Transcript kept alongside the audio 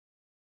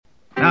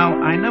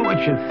Now, I know what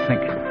you're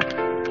thinking.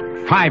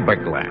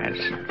 Fiberglass.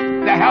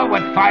 The hell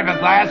with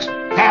fiberglass.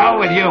 The hell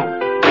with you.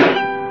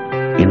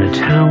 In a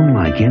town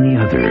like any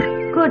other,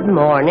 Good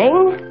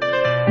morning.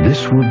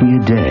 this will be a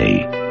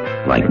day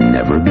like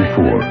never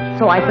before.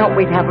 So I thought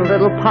we'd have a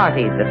little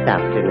party this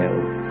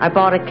afternoon. I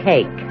bought a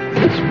cake.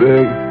 It's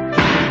big.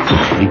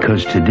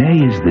 Because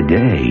today is the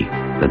day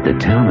that the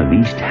town of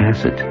East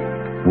Hassett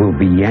will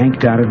be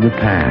yanked out of the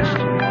past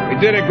We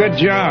did a good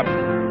job.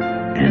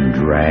 and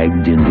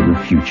dragged into the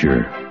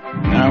future.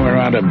 Now we're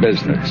out of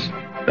business.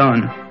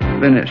 Done.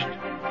 Finished.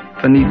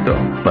 Finito.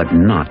 But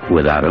not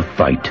without a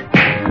fight.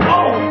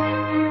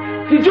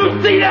 Did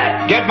you see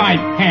that? Get my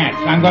pants.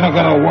 I'm gonna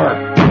go to work.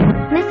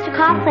 Mr.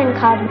 Coughlin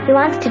called me. He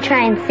wants to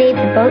try and save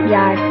the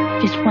boatyard.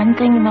 Just one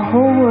thing in the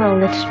whole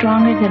world that's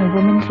stronger than a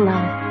woman's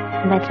love,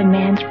 and that's a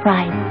man's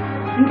pride.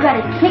 You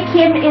gotta kick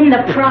him in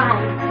the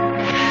pride.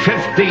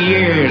 50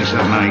 years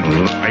of my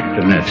life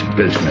in this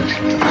business.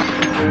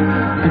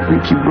 I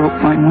think you broke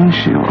my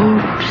windshield.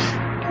 Oops.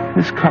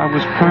 This car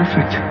was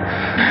perfect.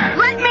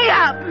 Let me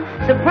up!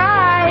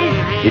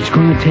 Surprise! It's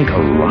going to take a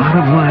lot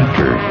of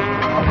laughter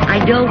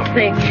I don't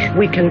think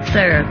we can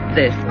serve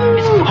this.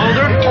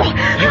 Older?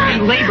 You're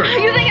in labor.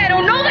 You think I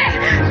don't know that?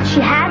 Did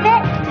she have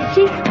it?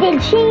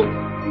 Did she?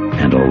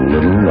 and a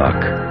little luck.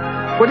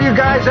 What are you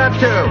guys up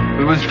to?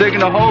 We was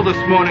digging a hole this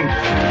morning.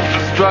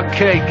 Struck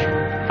cake.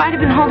 If I'd have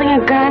been holding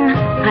a gun,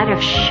 I'd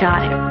have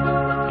shot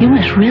him. You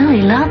must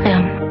really love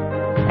him.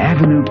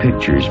 Avenue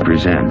Pictures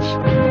presents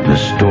the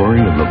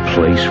story of a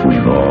place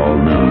we've all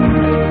known,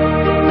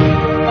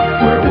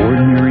 where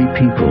ordinary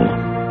people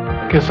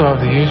Guess I'll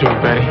have the usual,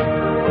 Betty.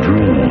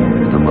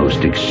 dream the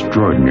most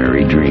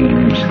extraordinary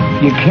dreams.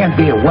 You can't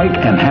be awake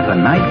and have a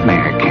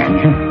nightmare, can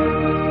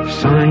you?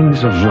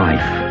 Signs of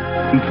life,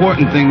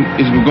 Important thing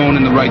is we're going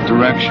in the right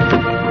direction.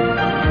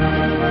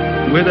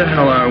 Where the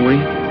hell are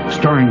we?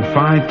 starring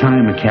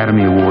five-time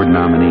Academy Award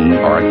nominee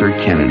Arthur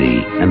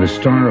Kennedy and the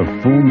star of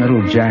Full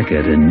Metal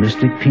Jacket and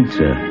Mystic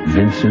Pizza,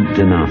 Vincent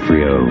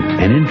D'Onofrio,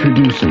 and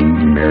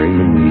introducing Mary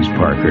Louise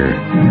Parker.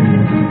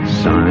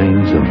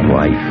 Signs of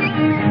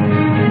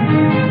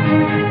life.